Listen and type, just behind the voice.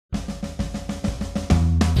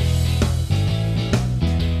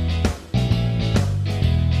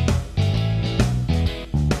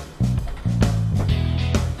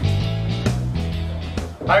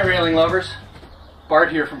Hi railing lovers, Bart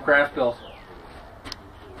here from Craft-Bilt.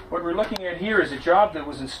 What we're looking at here is a job that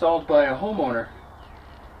was installed by a homeowner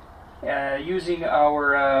using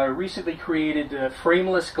our recently created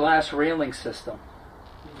frameless glass railing system.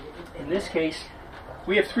 In this case,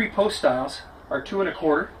 we have three post styles, our 2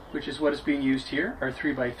 1/4, which is what is being used here, our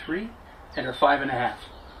 3x3, and our 5 1/2.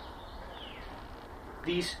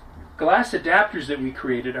 These glass adapters that we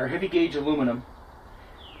created are heavy gauge aluminum,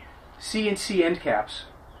 CNC end caps,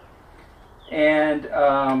 and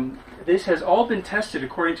this has all been tested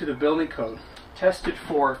according to the building code. Tested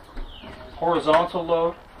for horizontal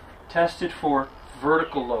load, tested for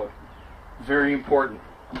vertical load. Very important.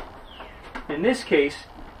 In this case,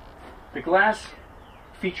 the glass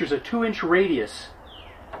features a 2-inch radius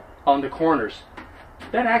on the corners.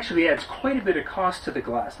 That actually adds quite a bit of cost to the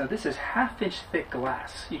glass. Now this is 1/2 inch thick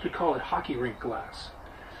glass. You could call it hockey rink glass.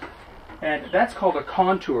 And that's called a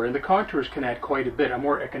contour, and the contours can add quite a bit. A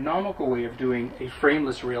more economical way of doing a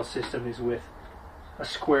frameless rail system is with a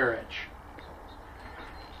square edge.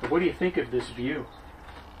 But what do you think of this view?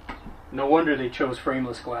 No wonder they chose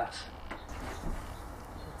frameless glass.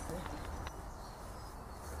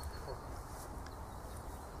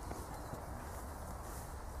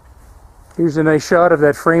 Here's a nice shot of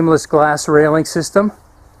that frameless glass railing system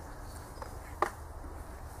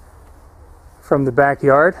from the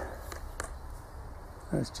backyard.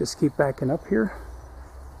 Let's just keep backing up here.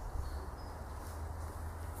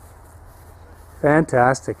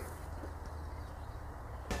 Fantastic.